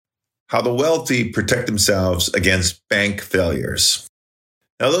How the wealthy protect themselves against bank failures.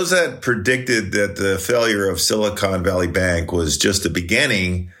 Now, those that predicted that the failure of Silicon Valley Bank was just the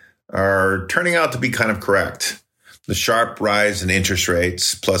beginning are turning out to be kind of correct. The sharp rise in interest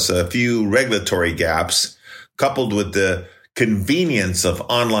rates, plus a few regulatory gaps, coupled with the convenience of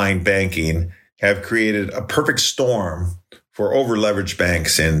online banking, have created a perfect storm for over-leveraged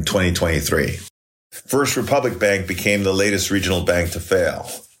banks in 2023. First Republic Bank became the latest regional bank to fail.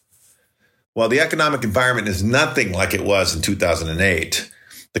 While the economic environment is nothing like it was in 2008,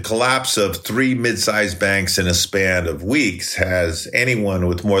 the collapse of three mid-sized banks in a span of weeks has anyone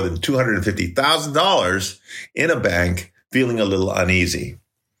with more than $250,000 in a bank feeling a little uneasy.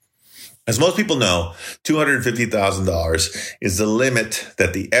 As most people know, $250,000 is the limit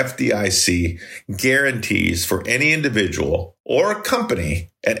that the FDIC guarantees for any individual or a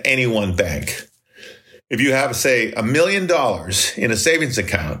company at any one bank. If you have, say, $1 million in a savings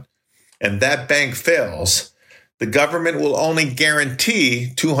account and that bank fails, the government will only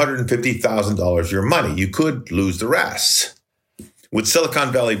guarantee $250,000 of your money. You could lose the rest. With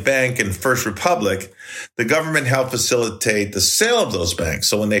Silicon Valley Bank and First Republic, the government helped facilitate the sale of those banks.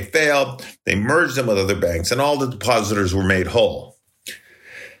 So when they failed, they merged them with other banks and all the depositors were made whole.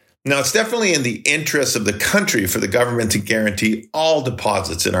 Now, it's definitely in the interest of the country for the government to guarantee all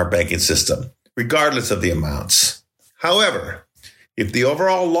deposits in our banking system, regardless of the amounts. However, if the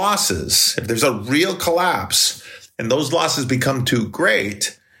overall losses, if there's a real collapse and those losses become too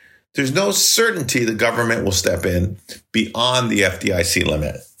great, there's no certainty the government will step in beyond the FDIC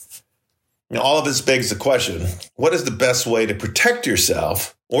limit. Now, all of this begs the question, what is the best way to protect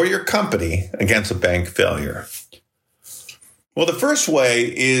yourself or your company against a bank failure? Well, the first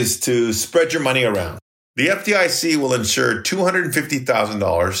way is to spread your money around. The FDIC will insure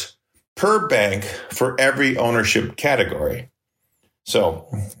 $250,000 per bank for every ownership category. So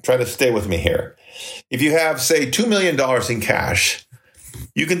try to stay with me here. If you have, say, $2 million in cash,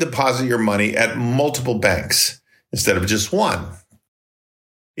 you can deposit your money at multiple banks instead of just one.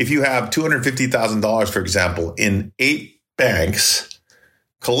 If you have $250,000, for example, in 8 banks,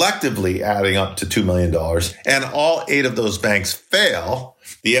 collectively adding up to $2 million, and all 8 of those banks fail,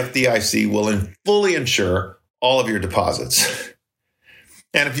 the FDIC will fully insure all of your deposits.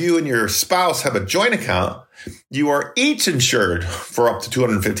 And if you and your spouse have a joint account, you are each insured for up to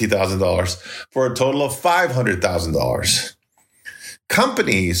 $250,000 for a total of $500,000.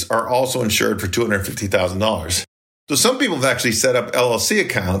 Companies are also insured for $250,000. So some people have actually set up LLC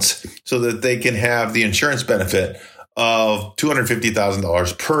accounts so that they can have the insurance benefit of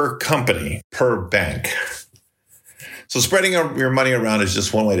 $250,000 per company, per bank. So spreading your money around is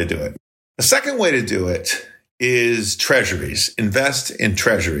just one way to do it. The second way to do it is Treasuries. Invest in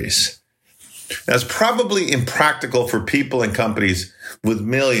Treasuries. Now, it's probably impractical for people and companies with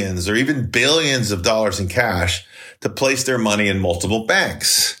millions or even billions of dollars in cash to place their money in multiple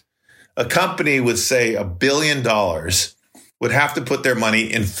banks. A company with, say, $1 billion would have to put their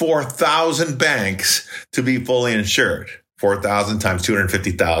money in 4,000 banks to be fully insured. 4,000 times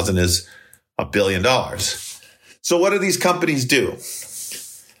 250,000 is $1 billion. So what do these companies do?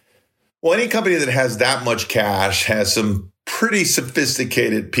 Well, any company that has that much cash has some pretty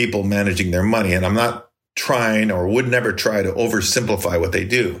sophisticated people managing their money. And I'm not trying or would never try to oversimplify what they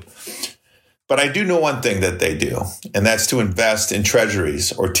do. But I do know one thing that they do, and that's to invest in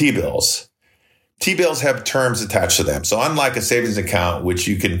Treasuries or T-bills. T-bills have terms attached to them. So unlike a savings account, which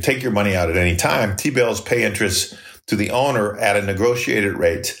you can take your money out at any time, T-bills pay interest to the owner at a negotiated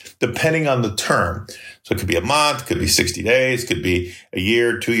rate, depending on the term. So it could be a month, could be 60 days, could be a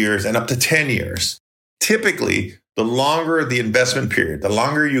year, 2 years, and up to 10 years. Typically, the longer the investment period, the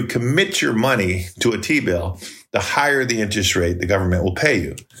longer you commit your money to a T-bill, the higher the interest rate the government will pay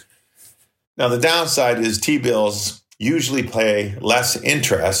you. Now, the downside is T-bills usually pay less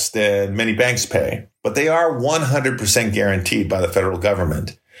interest than many banks pay, but they are 100% guaranteed by the federal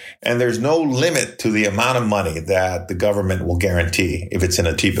government. And there's no limit to the amount of money that the government will guarantee if it's in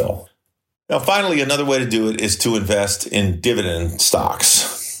a T-bill. Now, finally, another way to do it is to invest in dividend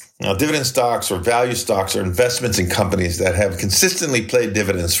stocks. Now, dividend stocks or value stocks are investments in companies that have consistently paid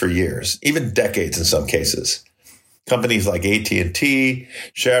dividends for years, even decades in some cases. Companies like AT&T,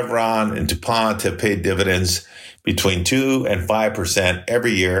 Chevron, and Dupont have paid dividends between 2 and 5%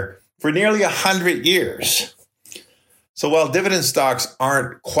 every year for nearly 100 years. So while dividend stocks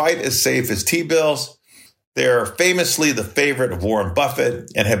aren't quite as safe as T-bills, they're famously the favorite of Warren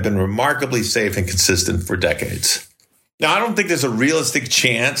Buffett and have been remarkably safe and consistent for decades. Now, I don't think there's a realistic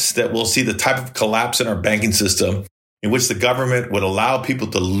chance that we'll see the type of collapse in our banking system in which the government would allow people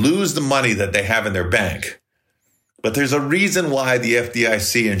to lose the money that they have in their bank. But there's a reason why the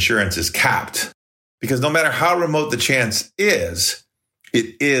FDIC insurance is capped. Because no matter how remote the chance is,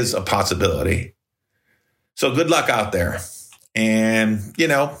 it is a possibility. So good luck out there. And,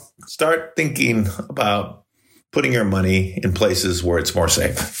 start thinking about putting your money in places where it's more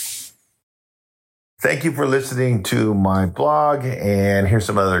safe. Thank you for listening to my blog. And here's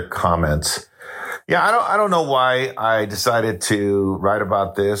some other comments. Yeah, I don't know why I decided to write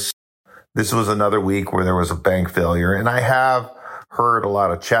about this. This was another week where there was a bank failure. And I have heard a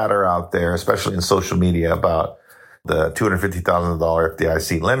lot of chatter out there, especially in social media, about the $250,000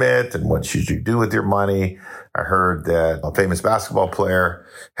 FDIC limit and what should you do with your money. I heard that a famous basketball player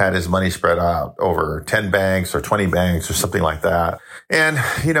had his money spread out over 10 banks or 20 banks or something like that. And,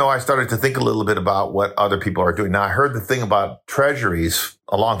 I started to think a little bit about what other people are doing. Now, I heard the thing about Treasuries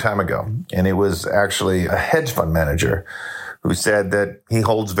a long time ago, and it was actually a hedge fund manager who said that he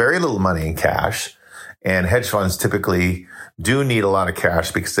holds very little money in cash, and hedge funds typically do need a lot of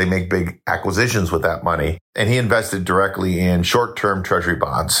cash because they make big acquisitions with that money. And he invested directly in short-term Treasury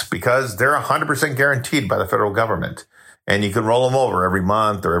bonds because they're 100% guaranteed by the federal government. And you can roll them over every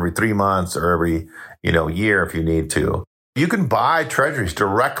month or every 3 months or every, year if you need to. You can buy Treasuries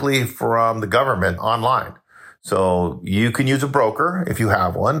directly from the government online. So you can use a broker if you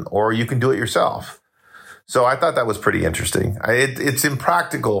have one, or you can do it yourself. So I thought that was pretty interesting. It's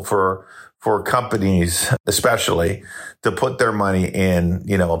impractical for companies, especially, to put their money in,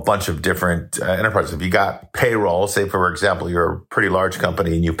 a bunch of different enterprises. If you got payroll, say, for example, you're a pretty large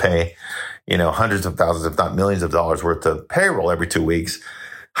company and you pay, hundreds of thousands, if not millions of dollars worth of payroll every 2 weeks.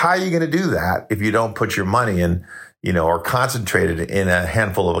 How are you going to do that if you don't put your money in, or concentrate it in a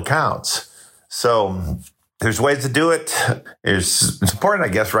handful of accounts? So there's ways to do it. It's important,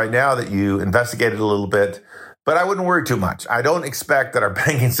 I guess, right now that you investigate it a little bit. But I wouldn't worry too much. I don't expect that our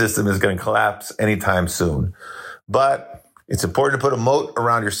banking system is going to collapse anytime soon. But it's important to put a moat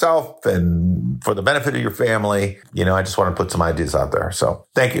around yourself and for the benefit of your family. I just want to put some ideas out there. So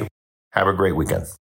thank you. Have a great weekend.